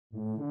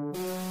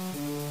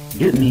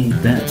Get me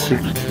that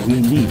signal.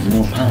 We need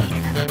more power.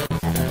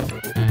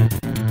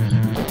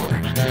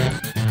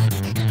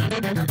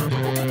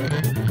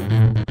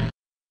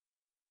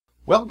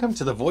 Welcome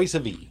to the Voice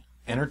of E,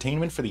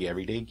 entertainment for the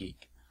Everyday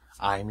Geek.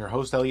 I am your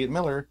host, Elliott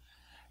Miller,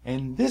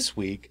 and this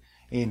week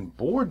in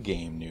board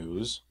game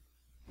news,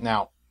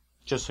 now,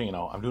 just so you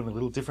know, I'm doing a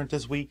little different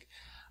this week.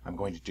 I'm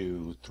going to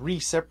do 3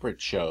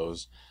 separate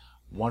shows,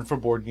 one for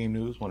board game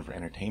news, one for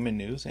entertainment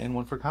news, and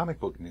one for comic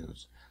book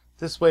news.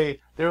 This way,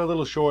 they're a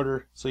little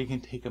shorter, so you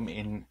can take them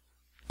in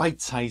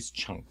bite-sized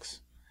chunks.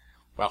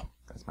 Well,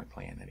 that's my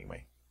plan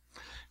anyway.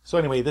 So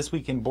anyway, this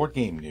week in board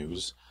game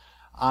news,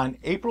 on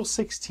April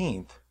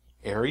 16th,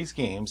 Ares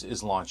Games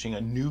is launching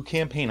a new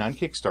campaign on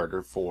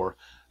Kickstarter for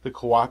the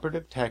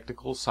cooperative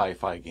tactical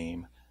sci-fi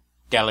game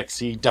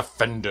Galaxy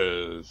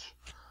Defenders.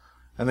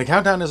 And the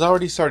countdown has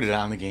already started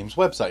on the game's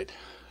website.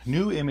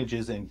 New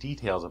images and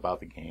details about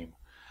the game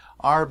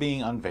are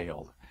being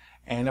unveiled,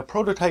 and a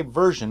prototype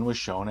version was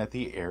shown at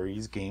the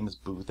Ares Games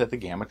booth at the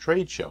Gamma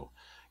Trade Show,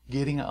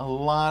 getting a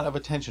lot of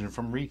attention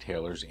from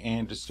retailers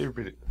and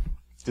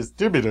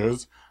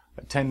distributors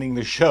attending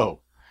the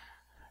show.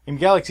 In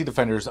Galaxy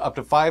Defenders, up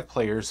to 5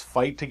 players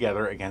fight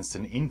together against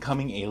an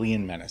incoming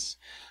alien menace.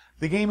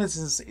 The game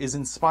is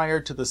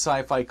inspired to the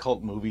sci-fi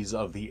cult movies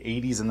of the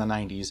 80s and the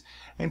 90s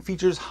and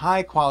features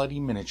high-quality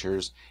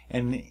miniatures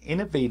and an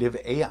innovative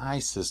AI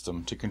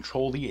system to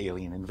control the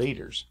alien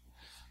invaders.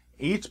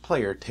 Each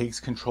player takes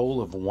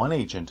control of one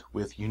agent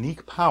with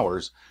unique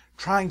powers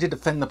trying to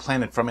defend the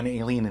planet from an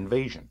alien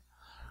invasion.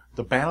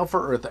 The battle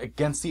for Earth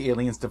against the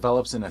aliens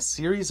develops in a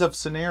series of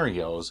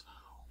scenarios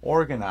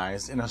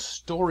organized in a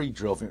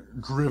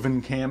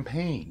story-driven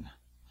campaign.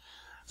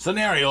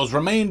 Scenarios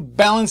remain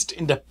balanced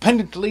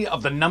independently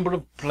of the number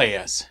of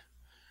players.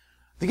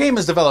 The game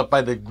is developed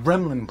by the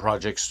Gremlin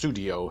Project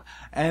Studio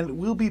and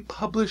will be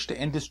published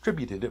and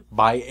distributed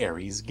by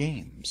Ares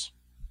Games.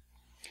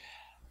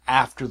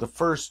 After the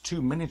first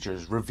 2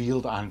 miniatures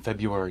revealed on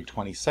February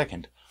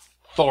 22nd,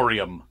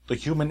 Thorium, the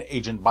human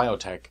agent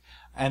biotech,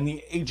 and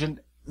the agent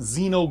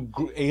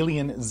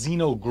alien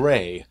Xeno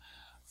Gray,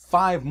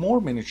 5 more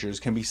miniatures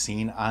can be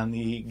seen on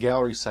the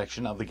gallery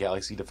section of the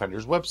Galaxy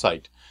Defenders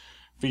website,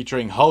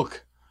 featuring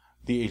Hulk,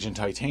 the Agent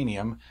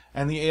Titanium,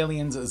 and the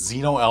aliens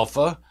Xeno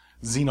Alpha,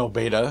 Xeno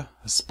Beta,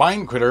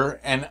 Spine Critter,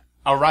 and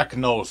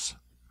Arachnos.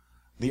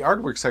 The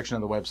artwork section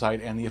of the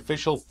website and the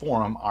official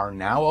forum are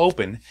now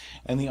open,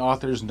 and the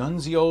authors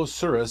Nunzio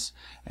Suris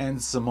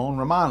and Simone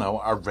Romano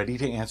are ready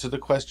to answer the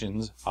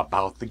questions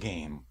about the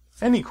game.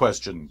 Any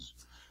questions?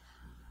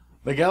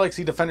 The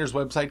Galaxy Defenders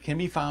website can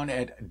be found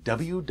at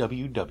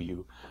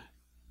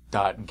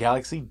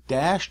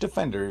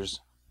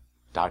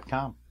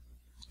www.galaxy-defenders.com.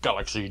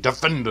 Galaxy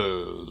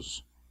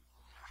Defenders.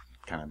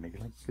 Kind of make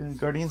it like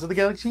Guardians of the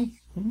Galaxy?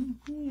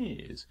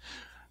 Yes.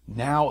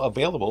 Now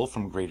available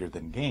from Greater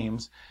Than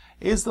Games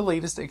is the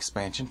latest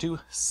expansion to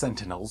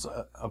Sentinels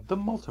of the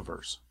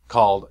Multiverse,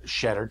 called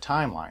Shattered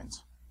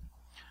Timelines.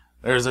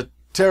 There's a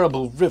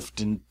terrible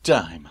rift in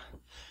time.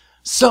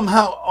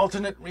 Somehow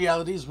alternate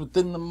realities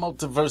within the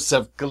multiverse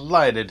have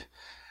collided,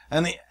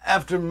 and the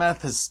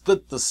aftermath has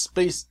split the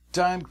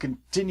space-time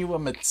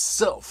continuum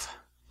itself.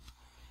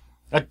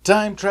 A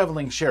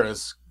time-traveling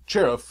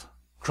sheriff,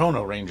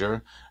 Chrono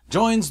Ranger,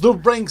 joins the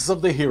ranks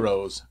of the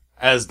heroes,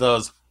 as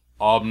does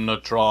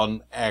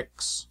Omnitron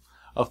X,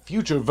 a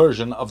future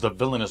version of the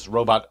villainous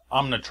robot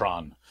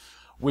Omnitron,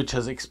 which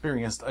has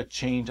experienced a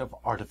change of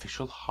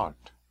artificial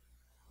heart.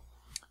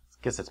 I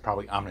guess it's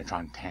probably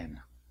Omnitron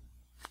 10.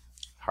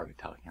 Hard to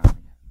tell, you know?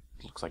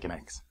 It looks like an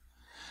X.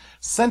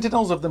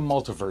 Sentinels of the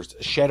Multiverse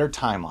Shattered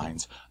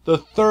Timelines, the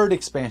 3rd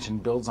expansion,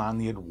 builds on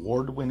the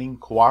award-winning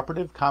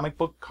cooperative comic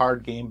book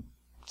card game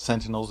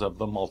Sentinels of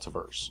the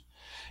Multiverse.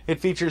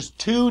 It features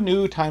 2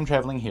 new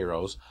time-traveling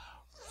heroes,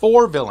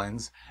 4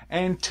 villains,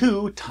 and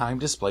 2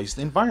 time-displaced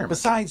environments.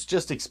 Besides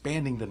just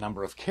expanding the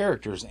number of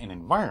characters and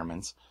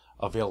environments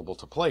available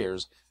to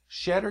players,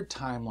 Shattered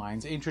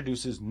Timelines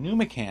introduces new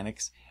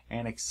mechanics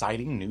and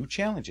exciting new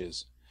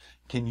challenges.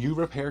 Can you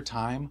repair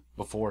time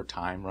before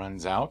time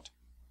runs out?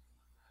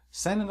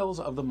 Sentinels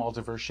of the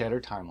Multiverse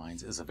Shattered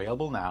Timelines is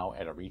available now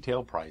at a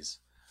retail price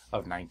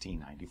of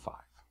 $19.95.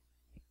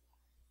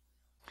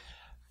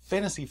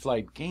 Fantasy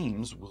Flight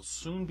Games will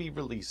soon be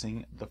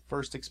releasing the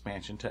first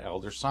expansion to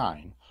Elder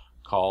Sign,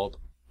 called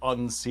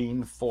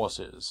Unseen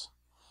Forces.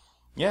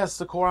 Yes,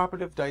 the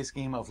cooperative dice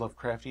game of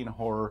Lovecraftian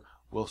horror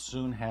will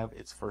soon have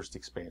its first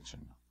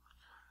expansion.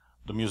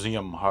 The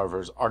museum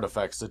harbors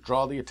artifacts that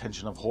draw the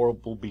attention of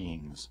horrible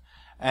beings,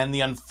 and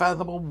the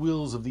unfathomable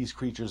wills of these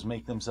creatures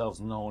make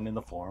themselves known in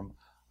the form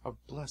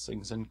of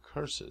blessings and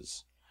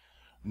curses.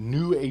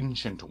 New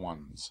ancient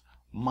ones,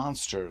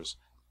 monsters,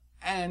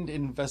 and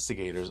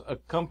investigators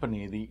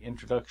accompany the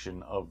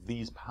introduction of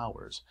these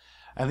powers,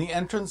 and the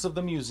entrance of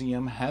the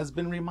museum has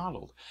been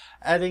remodeled,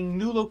 adding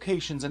new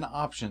locations and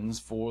options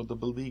for the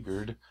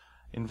beleaguered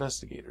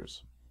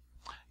investigators.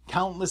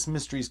 Countless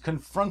mysteries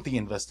confront the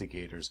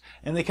investigators,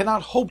 and they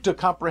cannot hope to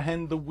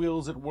comprehend the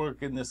wills at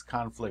work in this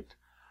conflict.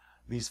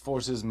 These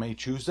forces may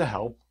choose to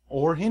help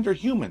or hinder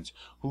humans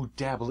who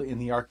dabble in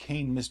the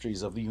arcane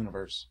mysteries of the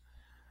universe.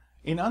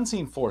 In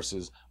Unseen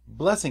Forces,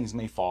 blessings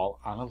may fall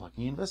on a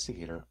lucky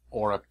investigator,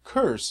 or a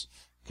curse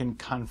can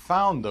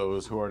confound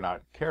those who are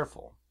not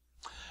careful.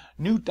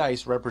 New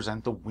dice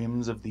represent the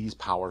whims of these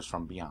powers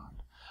from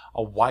beyond.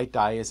 A white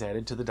die is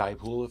added to the die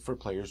pool for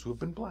players who have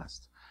been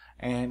blessed,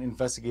 and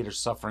investigators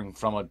suffering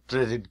from a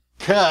dreaded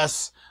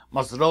curse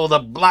must roll the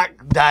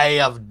black die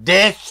of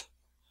death.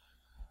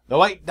 The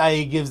white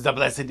die gives the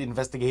blessed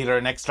investigator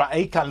an extra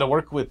icon to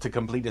work with to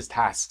complete his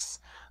tasks.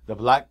 The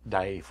black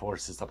die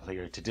forces the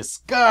player to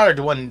discard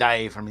one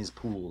die from his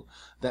pool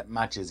that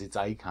matches its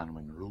icon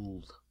when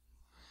rolled.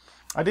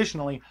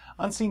 Additionally,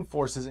 Unseen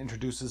Forces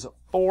introduces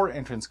 4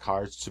 entrance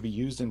cards to be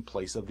used in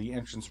place of the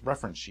entrance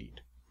reference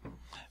sheet.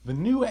 The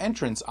new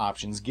entrance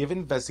options give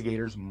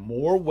investigators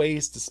more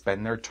ways to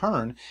spend their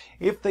turn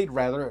if they'd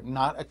rather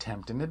not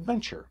attempt an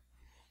adventure.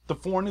 The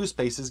 4 new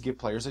spaces give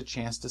players a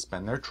chance to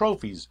spend their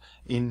trophies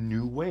in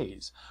new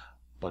ways.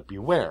 But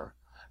beware,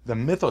 the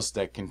Mythos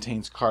deck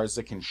contains cards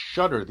that can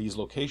shutter these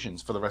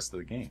locations for the rest of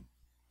the game.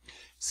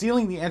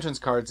 Sealing the entrance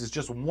cards is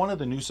just one of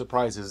the new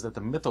surprises that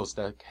the Mythos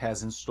deck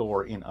has in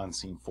store in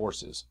Unseen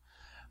Forces.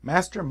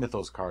 Master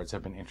Mythos cards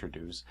have been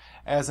introduced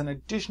as an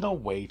additional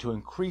way to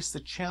increase the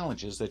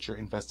challenges that your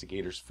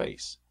investigators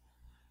face.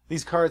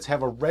 These cards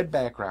have a red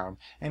background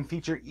and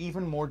feature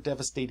even more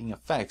devastating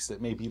effects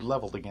that may be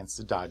leveled against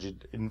the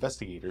dodged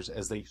investigators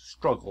as they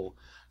struggle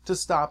to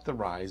stop the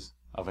rise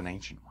of an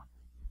ancient one.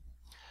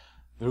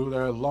 Through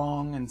their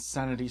long and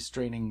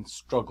sanity-straining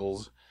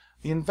struggles,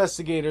 the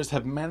investigators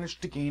have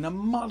managed to gain a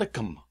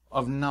modicum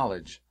of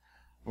knowledge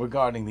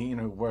regarding the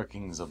inner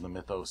workings of the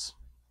mythos.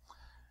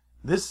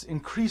 This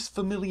increased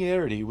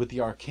familiarity with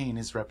the arcane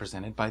is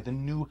represented by the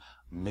new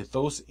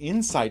Mythos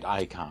Insight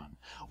icon,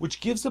 which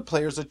gives the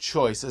players a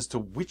choice as to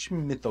which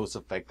mythos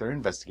effect their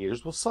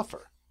investigators will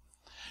suffer.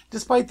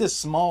 Despite this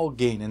small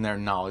gain in their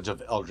knowledge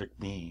of eldritch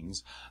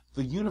beings,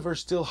 the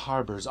universe still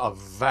harbors a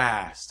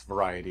vast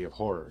variety of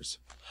horrors.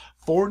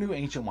 4 new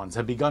ancient ones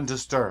have begun to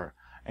stir,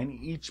 and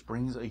each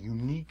brings a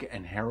unique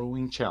and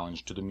harrowing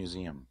challenge to the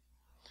museum.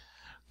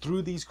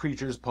 Though these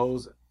creatures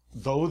pose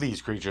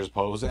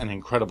an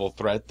incredible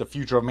threat, the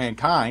future of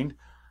mankind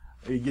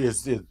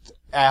is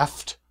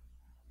aft.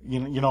 You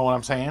know what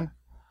I'm saying?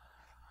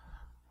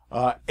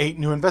 8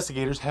 new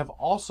investigators have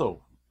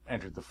also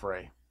entered the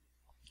fray,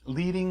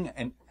 leading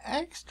an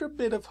extra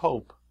bit of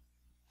hope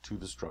to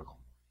the struggle.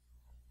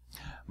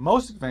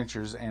 Most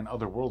adventures and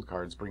other world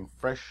cards bring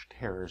fresh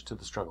terrors to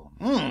the struggle.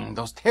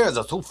 Those terrors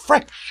are so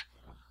fresh!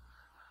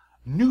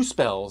 New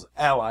spells,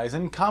 allies,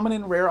 and common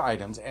and rare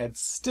items add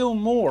still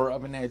more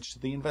of an edge to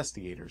the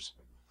investigators.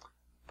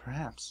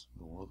 Perhaps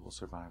the world will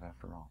survive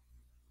after all.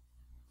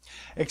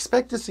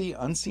 Expect to see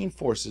Unseen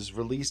Forces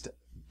released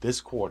this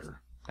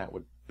quarter. That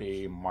would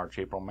be March,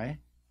 April, May?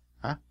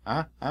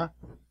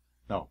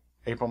 No,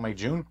 April, May,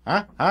 June?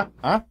 Yeah,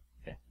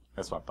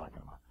 that's what I'm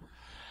talking about.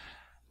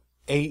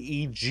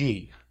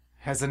 AEG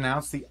has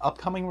announced the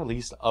upcoming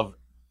release of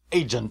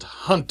Agent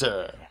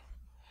Hunter.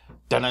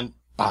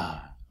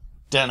 Dun-dun-bah.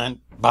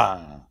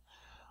 Dun-dun-bah.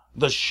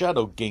 The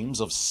shadow games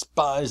of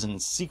spies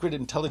and secret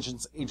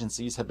intelligence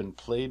agencies have been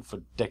played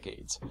for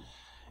decades.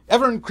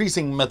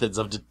 Ever-increasing methods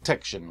of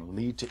detection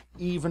lead to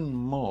even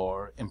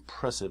more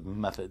impressive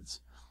methods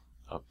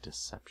of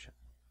deception.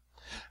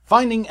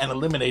 Finding and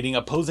eliminating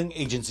opposing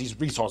agencies'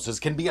 resources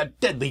can be a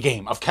deadly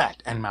game of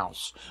cat and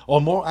mouse,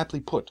 or more aptly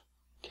put,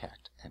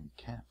 cat and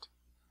cat.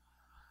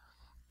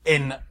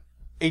 In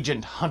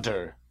Agent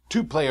Hunter,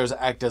 2 players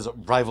act as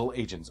rival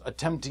agents,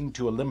 attempting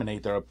to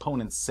eliminate their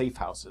opponent's safe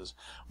houses,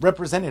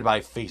 represented by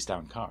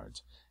face-down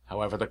cards.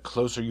 However, the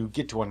closer you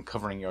get to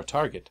uncovering your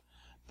target,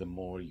 the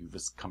more you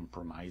risk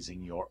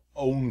compromising your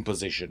own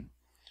position.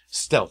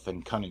 Stealth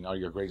and cunning are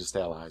your greatest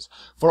allies,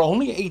 for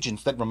only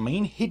agents that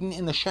remain hidden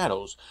in the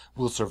shadows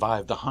will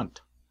survive the hunt.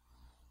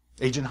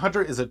 Agent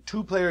Hunter is a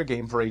 2-player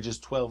game for ages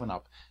 12 and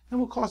up, and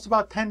will cost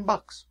about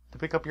 $10 to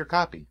pick up your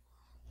copy.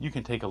 You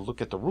can take a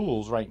look at the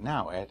rules right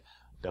now at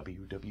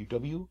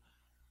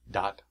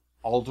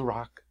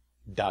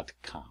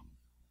www.alderock.com.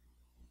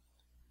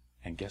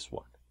 And guess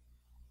what?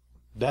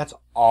 That's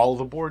all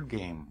the board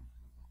game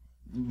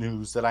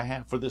news that I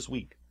have for this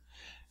week.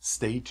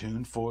 Stay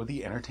tuned for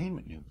the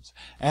entertainment news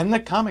and the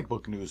comic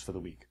book news for the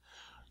week.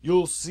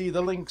 You'll see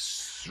the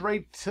links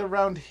right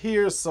around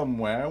here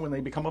somewhere when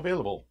they become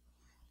available.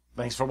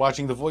 Thanks for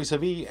watching The Voice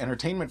of E,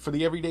 entertainment for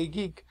the Everyday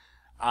Geek.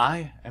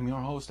 I am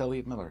your host,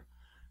 Elliott Miller.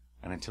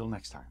 And until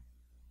next time,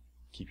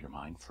 keep your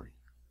mind free.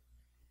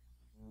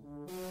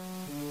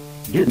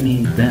 Get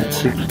me that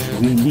 6.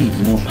 We need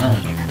more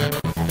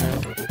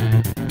power.